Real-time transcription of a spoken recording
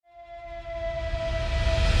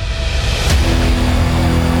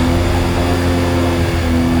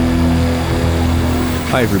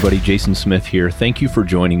Hi everybody, Jason Smith here. Thank you for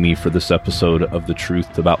joining me for this episode of The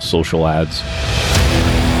Truth About Social Ads.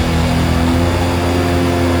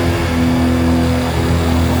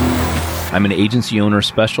 I'm an agency owner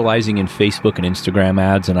specializing in Facebook and Instagram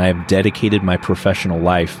ads, and I have dedicated my professional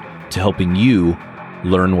life to helping you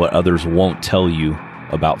learn what others won't tell you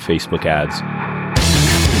about Facebook ads.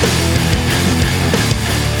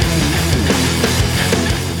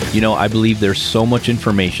 You know, I believe there's so much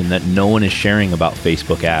information that no one is sharing about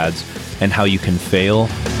Facebook ads and how you can fail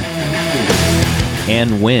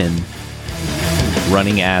and win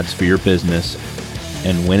running ads for your business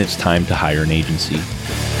and when it's time to hire an agency.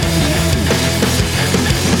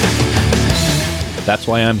 That's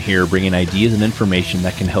why I'm here bringing ideas and information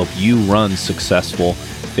that can help you run successful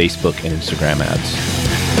Facebook and Instagram ads.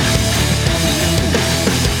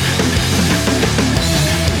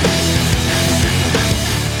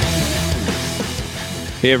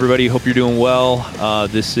 Hey everybody, hope you're doing well.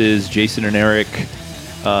 This is Jason and Eric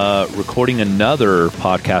recording another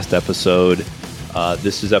podcast episode.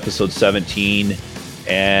 This is episode 17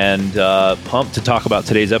 and pumped to talk about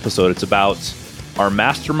today's episode. It's about, are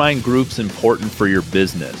mastermind groups important for your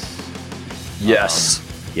business? Yes.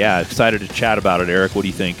 Yeah, excited to chat about it. Eric, what do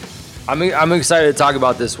you think? I'm excited to talk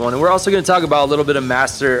about this one. And we're also going to talk about a little bit of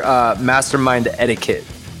mastermind etiquette.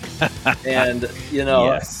 And,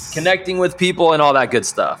 yes, connecting with people and all that good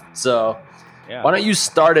stuff. So Why don't you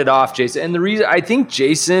start it off, Jason? And the reason I think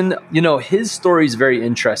Jason, his story is very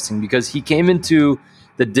interesting because he came into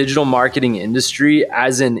the digital marketing industry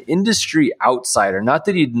as an industry outsider. Not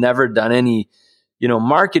that he'd never done any,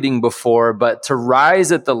 marketing before, but to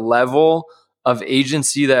rise at the level of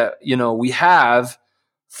agency that, we have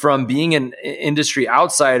from being an industry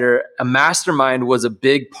outsider, a mastermind was a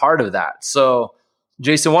big part of that. So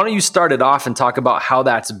Jason, why don't you start it off and talk about how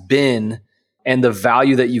that's been and the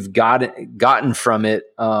value that you've gotten from it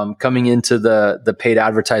coming into the paid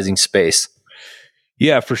advertising space?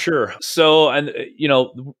 Yeah, for sure. So,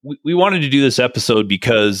 we wanted to do this episode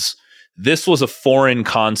because this was a foreign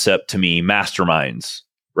concept to me, masterminds,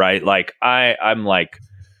 right? Like I'm like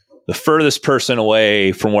the furthest person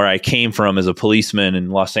away from where I came from as a policeman in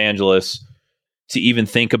Los Angeles to even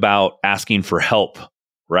think about asking for help.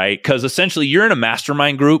 Right? Because essentially you're in a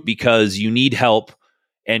mastermind group because you need help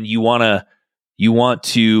and you want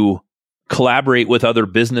to collaborate with other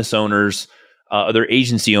business owners, other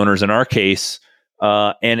agency owners in our case,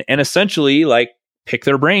 and essentially like pick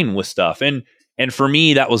their brain with stuff. And for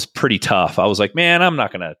me, that was pretty tough. I was like, man, I'm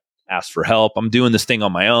not going to ask for help. I'm doing this thing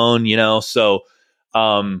on my own, So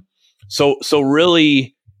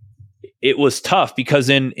really it was tough because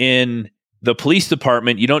in the police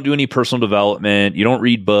department, you don't do any personal development. You don't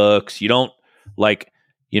read books. You don't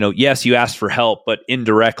yes, you ask for help, but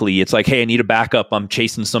indirectly it's like, hey, I need a backup. I'm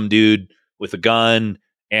chasing some dude with a gun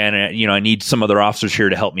and, I need some other officers here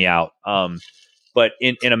to help me out. But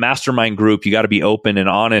in a mastermind group, you got to be open and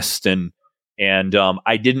honest. And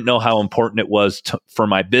I didn't know how important it was for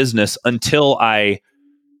my business until I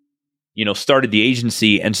started the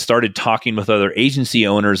agency and started talking with other agency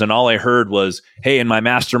owners. And all I heard was, hey, in my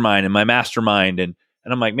mastermind. And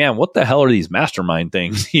I'm like, man, what the hell are these mastermind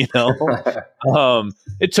things? It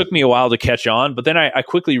took me a while to catch on, but then I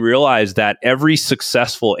quickly realized that every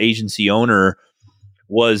successful agency owner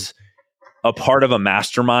was a part of a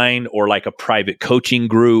mastermind or like a private coaching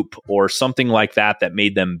group or something like that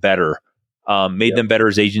made them better, them better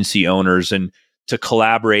as agency owners and to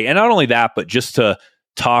collaborate. And not only that, but just to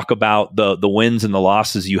talk about the wins and the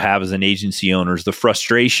losses you have as an agency owners, the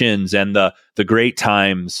frustrations and the great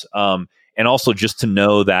times. And also just to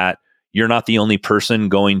know that you're not the only person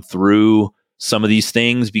going through some of these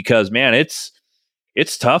things because, man, it's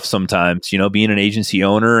tough sometimes, being an agency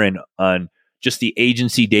owner and just the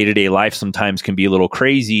agency day-to-day life sometimes can be a little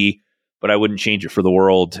crazy, but I wouldn't change it for the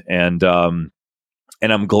world. And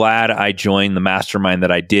I'm glad I joined the mastermind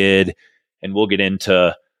that I did. And we'll get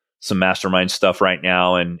into some mastermind stuff right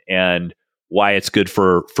now and why it's good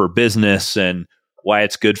for business and why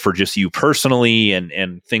it's good for just you personally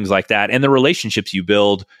and things like that. And the relationships you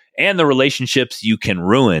build and the relationships you can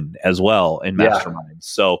ruin as well in masterminds.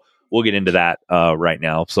 So we'll get into that right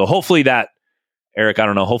now. So hopefully that, Eric, I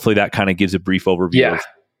don't know, hopefully that kind of gives a brief overview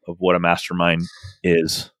of what a mastermind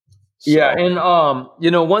is. So. Yeah. And,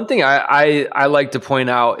 one thing I like to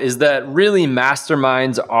point out is that really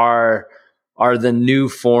masterminds are the new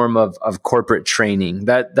form of corporate training.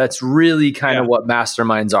 That's really kind of what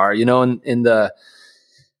masterminds are.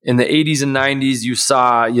 In the 80s and 90s, you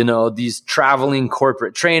saw, these traveling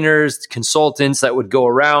corporate trainers, consultants that would go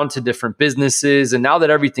around to different businesses. And now that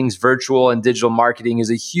everything's virtual and digital marketing is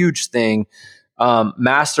a huge thing,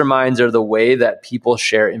 Masterminds are the way that people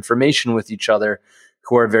share information with each other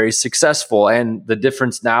who are very successful. And the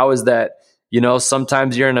difference now is that,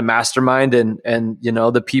 sometimes you're in a mastermind and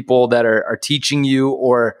the people that are teaching you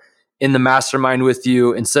or in the mastermind with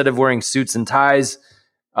you, instead of wearing suits and ties,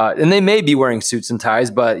 and they may be wearing suits and ties,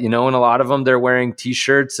 but, in a lot of them, they're wearing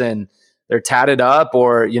t-shirts and they're tatted up,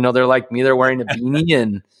 or, they're like me, they're wearing a beanie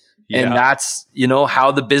and, and that's,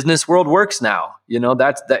 how the business world works now.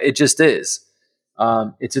 It just is.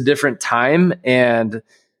 It's a different time. And,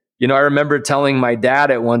 I remember telling my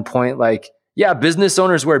dad at one point, like, yeah, business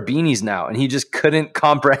owners wear beanies now. And he just couldn't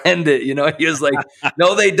comprehend it. He was like,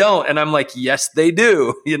 no, they don't. And I'm like, yes, they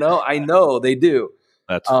do. I know they do.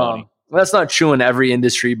 That's funny. Well, that's not true in every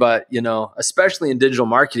industry, but, especially in digital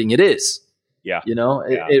marketing, it is. Yeah.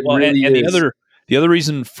 It really is. The other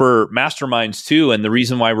reason for masterminds too, and the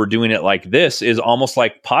reason why we're doing it like this, is almost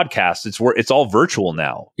like podcasts. It's all virtual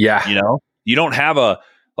now. Yeah. You don't have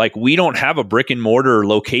we don't have a brick and mortar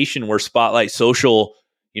location where Spotlight Social,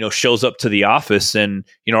 shows up to the office, and,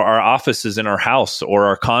 our office is in our house or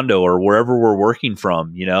our condo or wherever we're working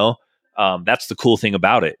from, that's the cool thing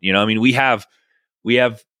about it. We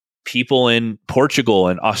have people in Portugal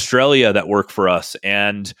and Australia that work for us,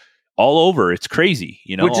 and all over. It's crazy,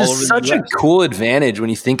 which is such a cool advantage when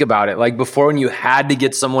you think about it. Like before, when you had to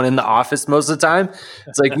get someone in the office most of the time,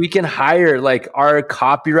 it's like we can hire like our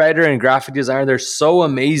copywriter and graphic designer. They're so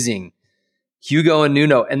amazing, Hugo and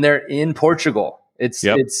Nuno, and they're in Portugal.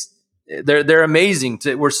 They're amazing.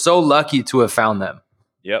 We're so lucky to have found them.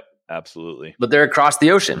 Yep, absolutely. But they're across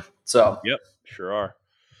the ocean. So yep, sure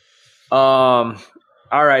are.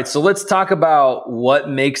 All right, so let's talk about what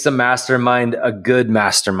makes a mastermind a good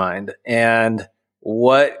mastermind and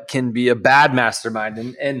what can be a bad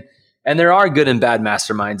mastermind. And there are good and bad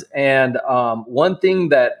masterminds. And one thing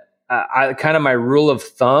that I kind of my rule of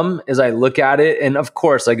thumb is I look at it, and of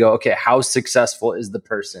course I go, okay, how successful is the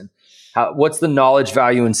person? What's the knowledge,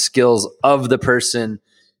 value, and skills of the person?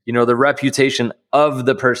 The reputation of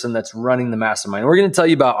the person that's running the mastermind. We're going to tell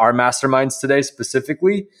you about our masterminds today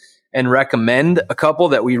specifically, and recommend a couple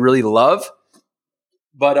that we really love.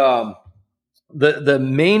 But the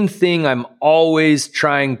main thing I'm always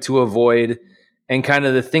trying to avoid, and kind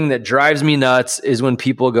of the thing that drives me nuts, is when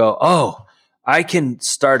people go, oh, I can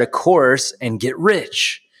start a course and get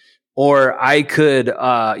rich. Or I could,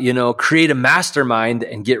 create a mastermind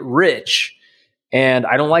and get rich. And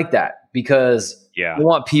I don't like that, because I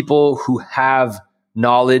want people who have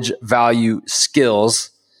knowledge, value,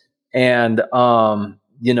 skills, and,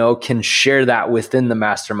 can share that within the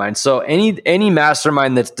mastermind. So any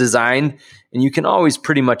mastermind that's designed, and you can always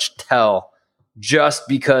pretty much tell just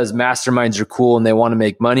because masterminds are cool and they want to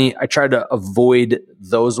make money, I try to avoid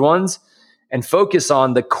those ones and focus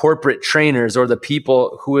on the corporate trainers or the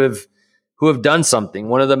people who have done something.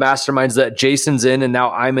 One of the masterminds that Jason's in, and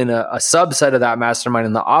now I'm in a subset of that mastermind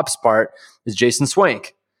in the ops part, is Jason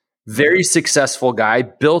Swank. Very successful guy,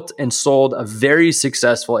 built and sold a very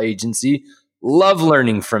successful agency. Love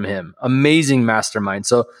learning from him. Amazing mastermind.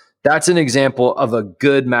 So that's an example of a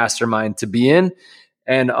good mastermind to be in.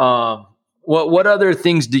 And what other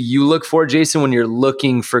things do you look for, Jason, when you're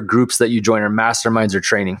looking for groups that you join, or masterminds or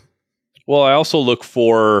training? Well, I also look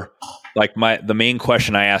for the main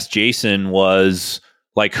question I asked Jason was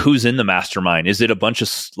who's in the mastermind? Is it a bunch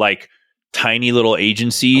of tiny little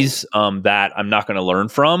agencies that I'm not going to learn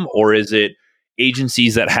from, or is it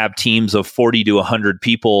agencies that have teams of 40 to 100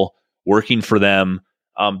 people working for them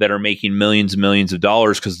that are making millions and millions of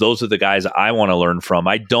dollars? Because those are the guys I want to learn from.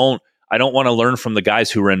 I don't want to learn from the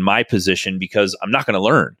guys who are in my position, because I'm not going to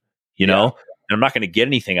learn, and I'm not going to get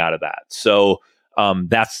anything out of that. So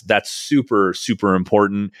that's super, super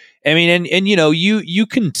important. I mean, and you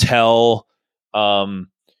can tell, by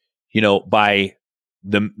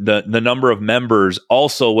the number of members.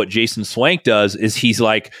 Also, what Jason Swank does is he's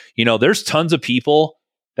like, there's tons of people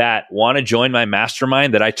that want to join my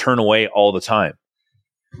mastermind that I turn away all the time.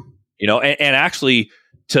 And actually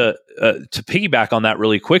to piggyback on that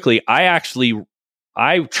really quickly, I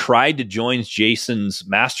tried to join Jason's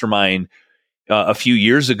mastermind a few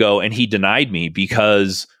years ago, and he denied me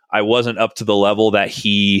because I wasn't up to the level that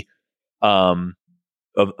he, of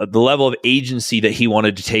the level of agency that he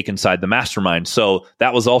wanted to take inside the mastermind. So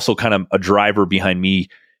that was also kind of a driver behind me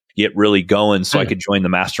get really going so I could join the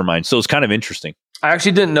mastermind. So it's kind of interesting. I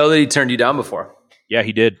actually didn't know that he turned you down before. Yeah,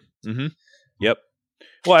 he did. Mm-hmm. Yep.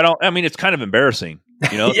 Well, it's kind of embarrassing,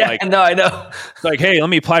 Yeah, no, I know. It's like, hey, let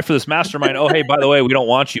me apply for this mastermind. Oh, hey, by the way, we don't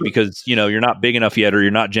want you because, you're not big enough yet, or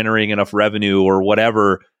you're not generating enough revenue or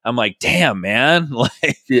whatever. I'm like, damn, man.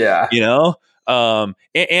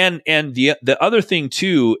 And the other thing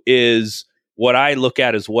too is what I look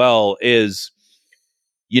at as well is,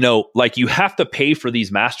 like you have to pay for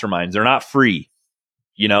these masterminds. They're not free,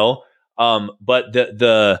 but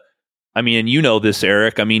I mean, and you know this,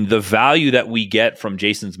 Eric, I mean, the value that we get from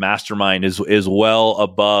Jason's mastermind is well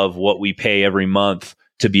above what we pay every month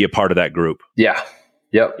to be a part of that group. Yeah.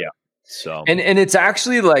 Yep. Yeah. So, and it's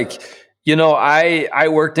actually like, I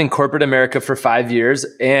worked in corporate America for 5 years,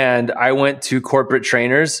 and I went to corporate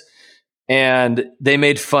trainers, and they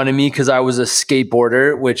made fun of me because I was a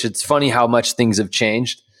skateboarder, which it's funny how much things have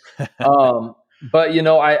changed. But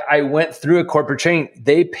I went through a corporate training.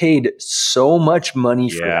 They paid so much money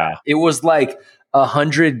for that. It was like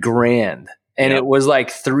 $100,000, and it was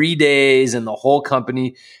like 3 days and the whole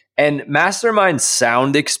company. And masterminds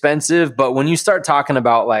sound expensive, but when you start talking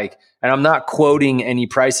about like, and I'm not quoting any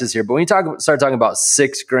prices here, but when you start talking about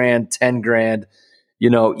 $6,000,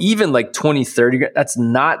 $10,000, even like 20, 30, that's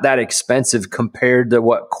not that expensive compared to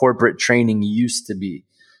what corporate training used to be.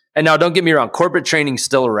 And now don't get me wrong, corporate training's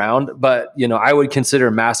still around, but I would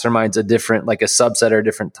consider masterminds a different, like a subset or a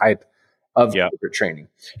different type of corporate training.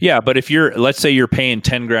 Yeah. But if let's say you're paying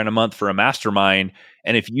 $10,000 a month for a mastermind,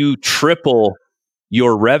 and if you triple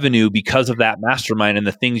your revenue because of that mastermind and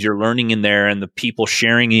the things you're learning in there and the people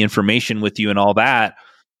sharing the information with you and all that,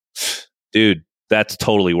 dude, that's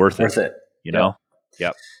totally worth it. You know?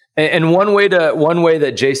 Yep. And one way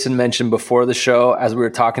that Jason mentioned before the show, as we were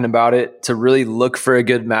talking about it, to really look for a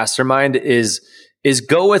good mastermind is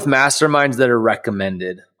go with masterminds that are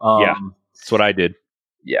recommended. That's what I did.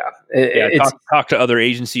 Talk to other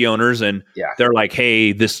agency owners, and they're like,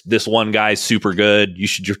 "Hey, this one guy's super good. You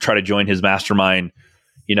should try to join his mastermind."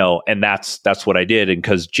 And that's what I did, and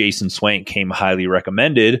because Jason Swank came highly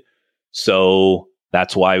recommended, so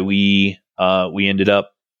that's why we ended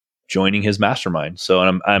up joining his mastermind. So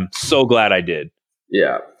I'm so glad I did.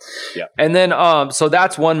 Yeah. And then so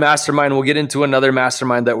that's one mastermind. We'll get into another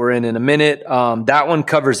mastermind that we're in a minute. That one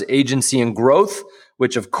covers agency and growth,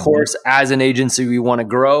 which of course, as an agency, we want to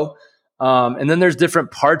grow. And then there's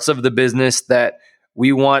different parts of the business that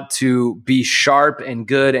we want to be sharp and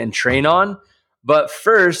good and train on. But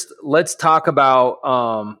first, let's talk about,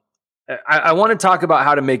 I want to talk about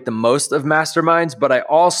how to make the most of masterminds. But I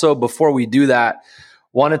also, before we do that,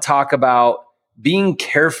 want to talk about being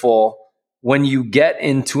careful when you get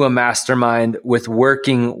into a mastermind with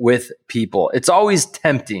working with people. It's always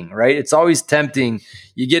tempting, right? It's always tempting.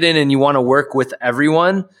 You get in and you want to work with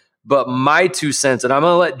everyone. But my 2 cents, and I'm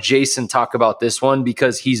going to let Jason talk about this one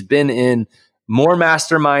because he's been in more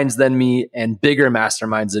masterminds than me and bigger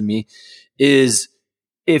masterminds than me, is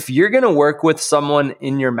if you're going to work with someone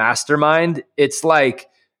in your mastermind, it's like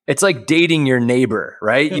dating your neighbor,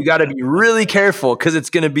 right? You got to be really careful because it's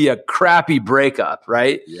going to be a crappy breakup,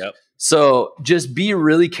 right? Yep. So just be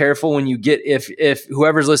really careful when you get, if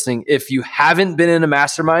whoever's listening, if you haven't been in a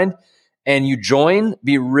mastermind and you join,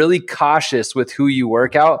 be really cautious with who you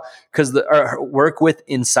work with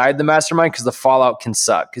inside the mastermind, because the fallout can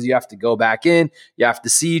suck, because you have to go back in, you have to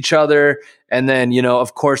see each other. And then,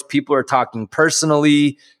 of course, people are talking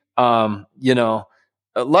personally,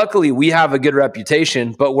 luckily, we have a good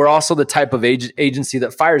reputation, but we're also the type of agency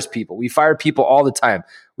that fires people. We fire people all the time.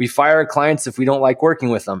 We fire our clients if we don't like working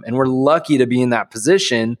with them. And we're lucky to be in that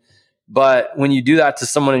position. But when you do that to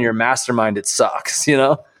someone in your mastermind, it sucks,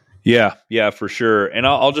 Yeah, for sure. And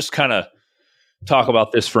I'll just kind of talk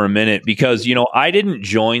about this for a minute because, I didn't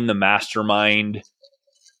join the mastermind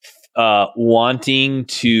wanting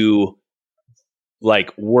to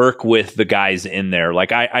like work with the guys in there.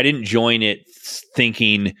 Like I didn't join it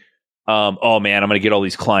thinking, oh man, I'm going to get all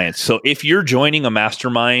these clients. So if you're joining a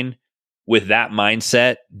mastermind with that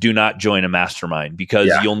mindset, do not join a mastermind because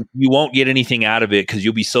you won't get anything out of it, because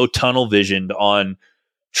you'll be so tunnel visioned on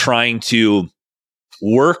trying to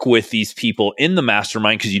work with these people in the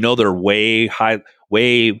mastermind, because they're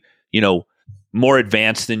way more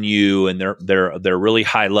advanced than you, and they're really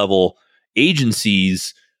high level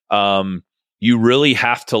agencies. You really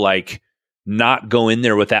have to like not go in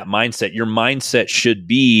there with that mindset. Your mindset should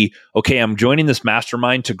be, okay, I'm joining this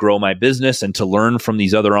mastermind to grow my business and to learn from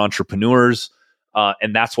these other entrepreneurs.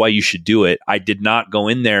 And that's why you should do it. I did not go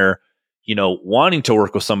in there, wanting to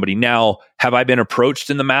work with somebody. Now, have I been approached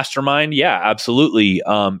in the mastermind? Yeah, absolutely.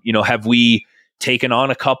 Have we taken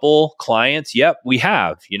on a couple clients? Yep, we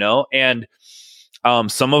have, and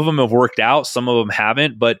some of them have worked out, some of them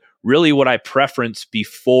haven't. But really what I preference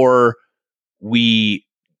before we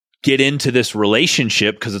get into this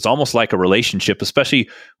relationship, because it's almost like a relationship, especially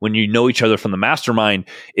when you know each other from the mastermind,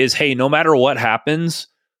 is, hey, no matter what happens,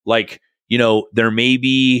 like, there may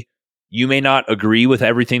be, you may not agree with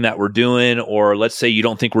everything that we're doing, or let's say you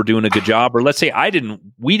don't think we're doing a good job, or let's say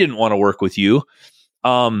we didn't want to work with you.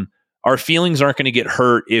 Our feelings aren't going to get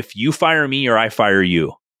hurt if you fire me or I fire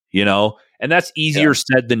you, and that's easier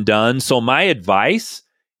said than done. So my advice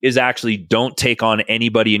is actually don't take on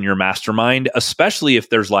anybody in your mastermind, especially if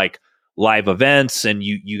there's like live events and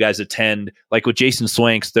you guys attend. Like with Jason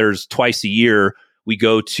Swanks, there's twice a year we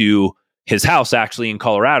go to his house actually in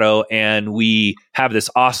Colorado, and we have this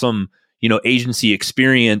awesome agency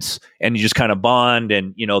experience, and you just kind of bond.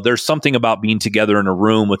 And there's something about being together in a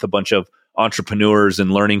room with a bunch of entrepreneurs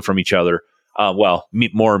and learning from each other.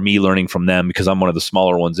 More me learning from them because I'm one of the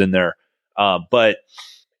smaller ones in there. But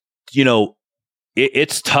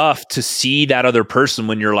it's tough to see that other person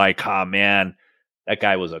when you're like, oh man, that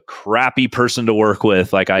guy was a crappy person to work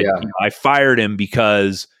with. Like I fired him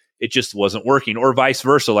because it just wasn't working, or vice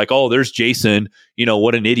versa. Like, oh, there's Jason,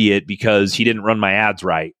 what an idiot because he didn't run my ads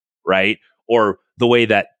right. Or the way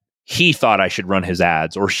that he thought I should run his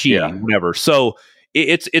ads, or whatever. So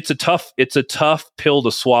it's a tough pill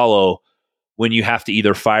to swallow when you have to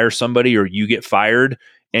either fire somebody or you get fired,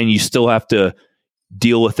 and you still have to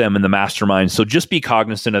deal with them in the mastermind. So just be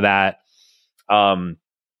cognizant of that.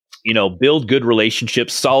 Build good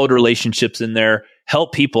relationships, solid relationships in there.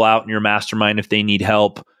 Help people out in your mastermind if they need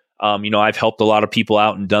help. I've helped a lot of people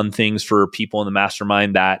out and done things for people in the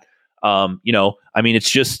mastermind that, it's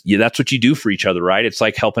just, that's what you do for each other, right? It's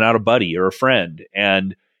like helping out a buddy or a friend.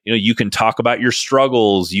 And, you can talk about your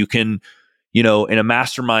struggles. You can, in a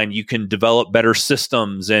mastermind, you can develop better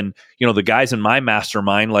systems. And, the guys in my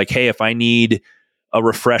mastermind, like, hey, if I need a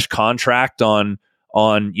refresh contract on,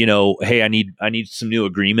 hey, I need some new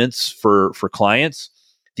agreements for clients.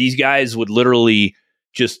 These guys would literally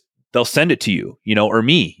they'll send it to you, or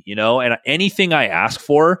me, and anything I ask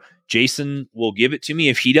for, Jason will give it to me.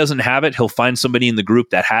 If he doesn't have it, he'll find somebody in the group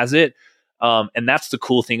that has it. And that's the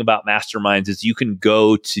cool thing about masterminds is you can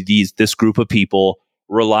go to this group of people,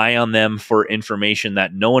 rely on them for information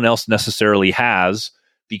that no one else necessarily has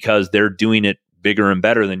because they're doing it bigger and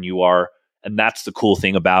better than you are. And that's the cool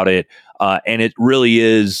thing about it. And it really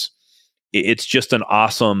is, it's just an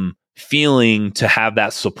awesome feeling to have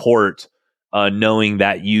that support, knowing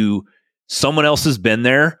that someone else has been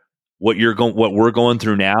there, what we're going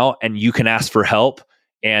through now, and you can ask for help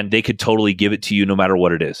and they could totally give it to you no matter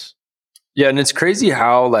what it is. Yeah. And it's crazy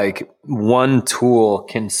how like one tool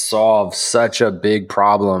can solve such a big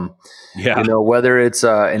problem. Yeah. Whether it's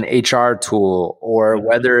an HR tool or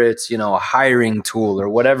whether it's, a hiring tool or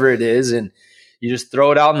whatever it is. And you just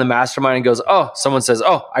throw it out in the mastermind and goes, oh, someone says,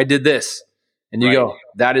 oh, I did this. And you go,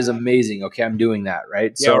 that is amazing. Okay, I'm doing that,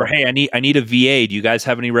 right? Yeah, so, or hey, I need a VA. Do you guys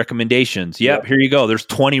have any recommendations? Yep, here you go. There's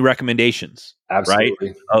 20 recommendations.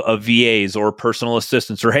 Absolutely. Right? Of VAs or personal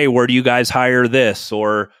assistants, or hey, where do you guys hire this?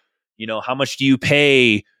 Or, how much do you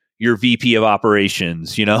pay your VP of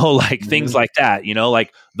operations? Things like that.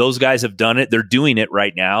 Like those guys have done it. They're doing it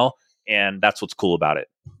right now. And that's what's cool about it.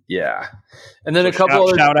 Yeah. And then a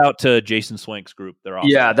couple shout out to Jason Swank's group. They're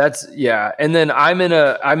awesome. Yeah. And then I'm in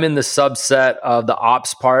the subset of the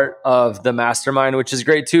ops part of the mastermind, which is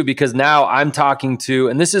great too, because now I'm talking to,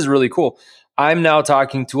 and this is really cool, I'm now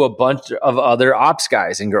talking to a bunch of other ops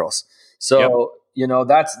guys and girls. So,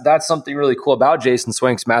 that's something really cool about Jason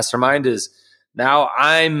Swank's mastermind is now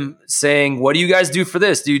I'm saying, what do you guys do for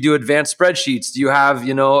this? Do you do advanced spreadsheets? Do you have,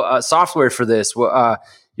 software for this?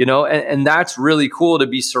 And that's really cool to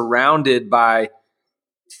be surrounded by,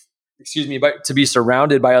 to be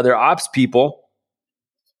surrounded by other ops people,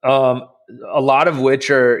 a lot of which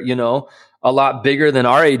are, a lot bigger than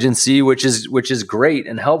our agency, which is great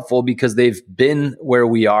and helpful because they've been where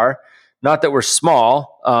we are. Not that we're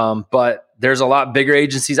small, but there's a lot bigger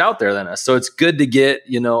agencies out there than us. So it's good to get,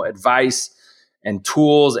 advice and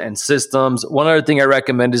tools and systems. One other thing I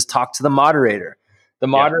recommend is talk to the moderator. The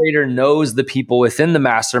moderator knows the people within the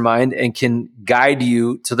mastermind and can guide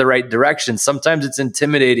you to the right direction. Sometimes it's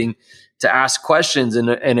intimidating to ask questions in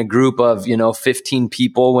a group of, 15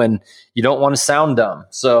 people when you don't want to sound dumb.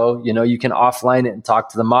 So, you can offline it and talk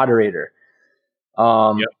to the moderator.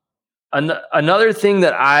 Another thing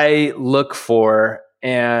that I look for,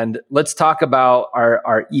 and let's talk about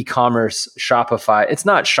our e-commerce Shopify. It's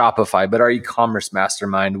not Shopify, but our e-commerce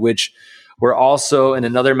mastermind, which we're also in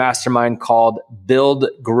another mastermind called Build,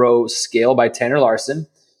 Grow, Scale by Tanner Larson.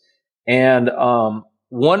 And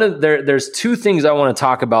there's two things I want to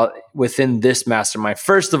talk about within this mastermind.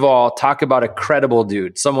 First of all, talk about a credible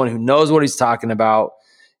dude, someone who knows what he's talking about,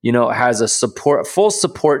 has a full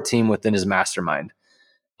support team within his mastermind.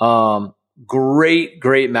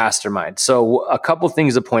 Great mastermind. So a couple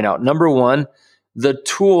things to point out. Number one, the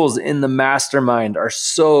tools in the mastermind are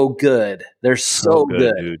so good. They're so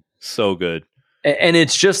good, dude. So good. And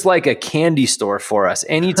it's just like a candy store for us.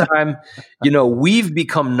 Anytime, we've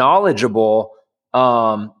become knowledgeable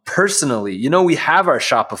personally. We have our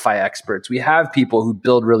Shopify experts. We have people who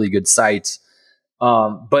build really good sites.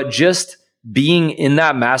 But just being in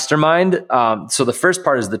that mastermind. So the first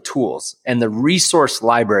part is the tools and the resource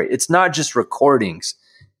library. It's not just recordings.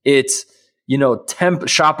 It's,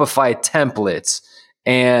 Shopify templates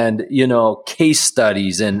and, case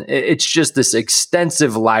studies. And it's just this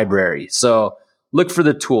extensive library. So look for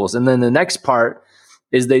the tools. And then the next part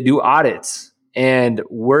is they do audits, and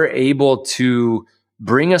we're able to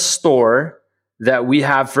bring a store that we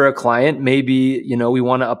have for a client. Maybe, we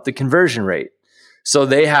want to up the conversion rate. So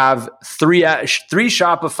they have three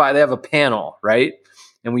Shopify, they have a panel, right?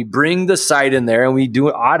 And we bring the site in there and we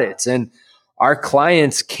do audits. And our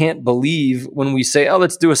clients can't believe when we say, oh,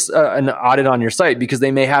 let's do an audit on your site, because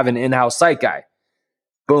they may have an in-house site guy.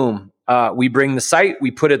 Boom. We bring the site,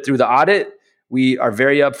 we put it through the audit. We are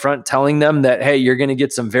very upfront telling them that, hey, you're going to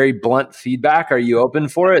get some very blunt feedback. Are you open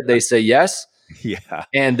for it? They say yes. Yeah.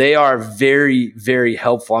 And they are very, very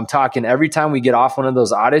helpful. I'm talking every time we get off one of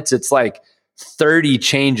those audits, it's like 30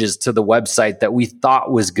 changes to the website that we thought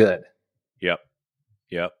was good.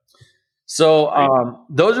 Yep. So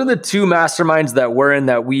those are the two masterminds that we're in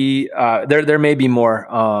that we, there may be more,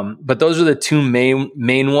 but those are the two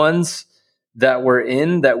main ones that we're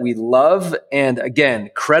in that we love. And again,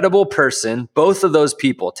 credible person, both of those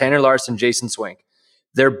people, Tanner Larson, Jason Swink,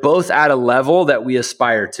 they're both at a level that we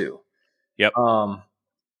aspire to. Yep.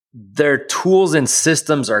 Their tools and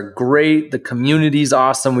systems are great. The community's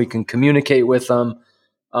awesome. We can communicate with them.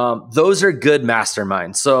 Those are good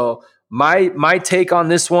masterminds. So my take on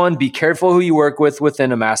this one, be careful who you work with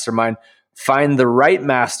within a mastermind. Find the right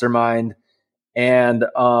mastermind and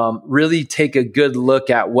really take a good look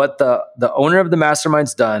at what the owner of the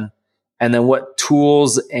mastermind's done, and then what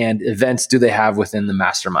tools and events do they have within the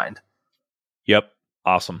mastermind. Yep.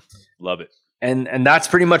 Awesome. Love it. And that's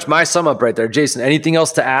pretty much my sum up right there. Jason, anything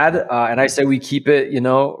else to add? And I say we keep it,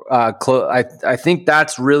 I think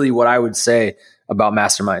that's really what I would say about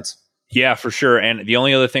masterminds. Yeah, for sure. And the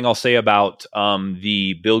only other thing I'll say about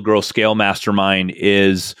the Build, Grow, Scale Mastermind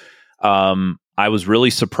is I was really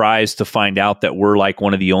surprised to find out that we're like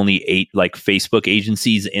one of the only 8 like Facebook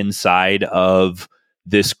agencies inside of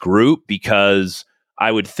this group, because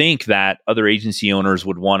I would think that other agency owners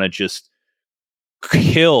would want to just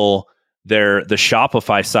kill the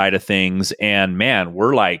Shopify side of things. And man,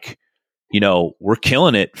 we're like, we're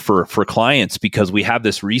killing it for clients because we have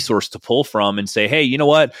this resource to pull from and say, hey, you know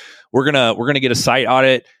what? We're going to get a site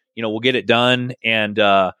audit, we'll get it done. And,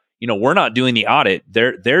 we're not doing the audit.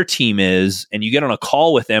 Their team is, and you get on a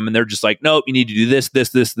call with them and they're just like, nope, you need to do this,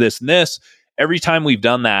 and this. Every time we've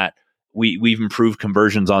done that, we've improved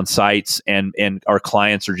conversions on sites, and our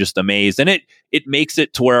clients are just amazed. And it makes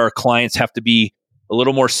it to where our clients have to be a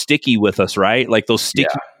little more sticky with us, right? Like those sticky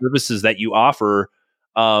services that you offer.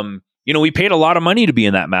 We paid a lot of money to be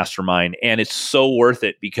in that mastermind, and it's so worth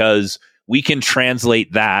it because we can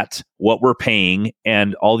translate what we're paying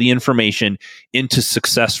and all the information into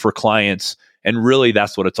success for clients. And really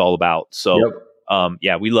that's what it's all about. So,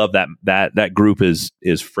 we love that group is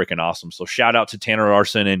freaking awesome. So shout out to Tanner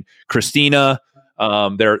Larson and Christina.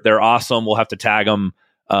 They're awesome. We'll have to tag them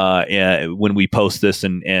when we post this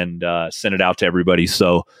and send it out to everybody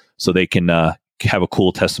so they can have a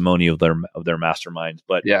cool testimony of their masterminds.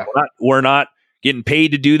 But we're not getting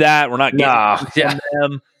paid to do that. We're not getting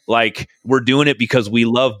them. Like, we're doing it because we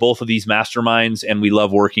love both of these masterminds and we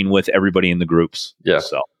love working with everybody in the groups. Yeah.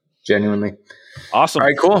 So genuinely awesome. All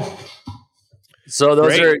right, cool. So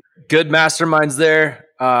those are good masterminds there.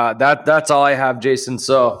 That's all I have, Jason.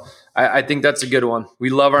 So I think that's a good one. We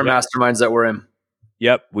love our masterminds that we're in.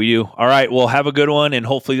 Yep, we do. All right. Well, have a good one. And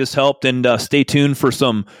hopefully this helped, and stay tuned for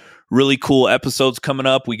some really cool episodes coming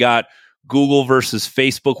up. We got Google versus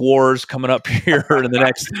Facebook wars coming up here in the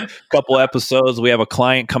next couple episodes. We have a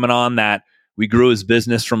client coming on that we grew his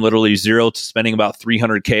business from literally zero to spending about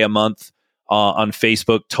 $300K a month on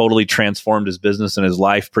Facebook, totally transformed his business and his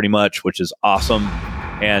life pretty much, which is awesome.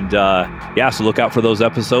 And so look out for those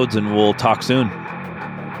episodes, and we'll talk soon.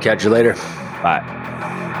 Catch you later. Bye.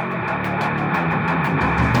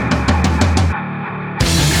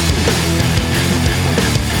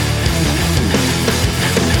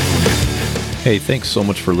 Hey, thanks so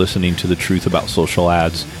much for listening to The Truth About Social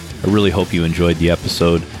Ads. I really hope you enjoyed the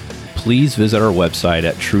episode. Please visit our website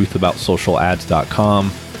at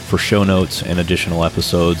truthaboutsocialads.com for show notes and additional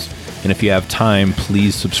episodes. And if you have time,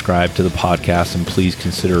 please subscribe to the podcast, and please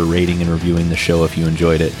consider rating and reviewing the show if you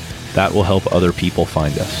enjoyed it. That will help other people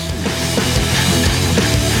find us.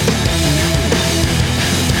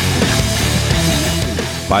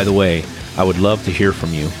 By the way, I would love to hear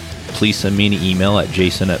from you. Please send me an email at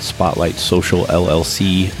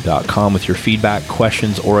jason@spotlightsocialllc.com with your feedback,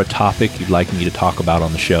 questions, or a topic you'd like me to talk about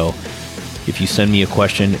on the show. If you send me a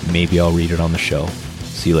question, maybe I'll read it on the show.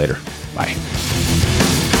 See you later. Bye.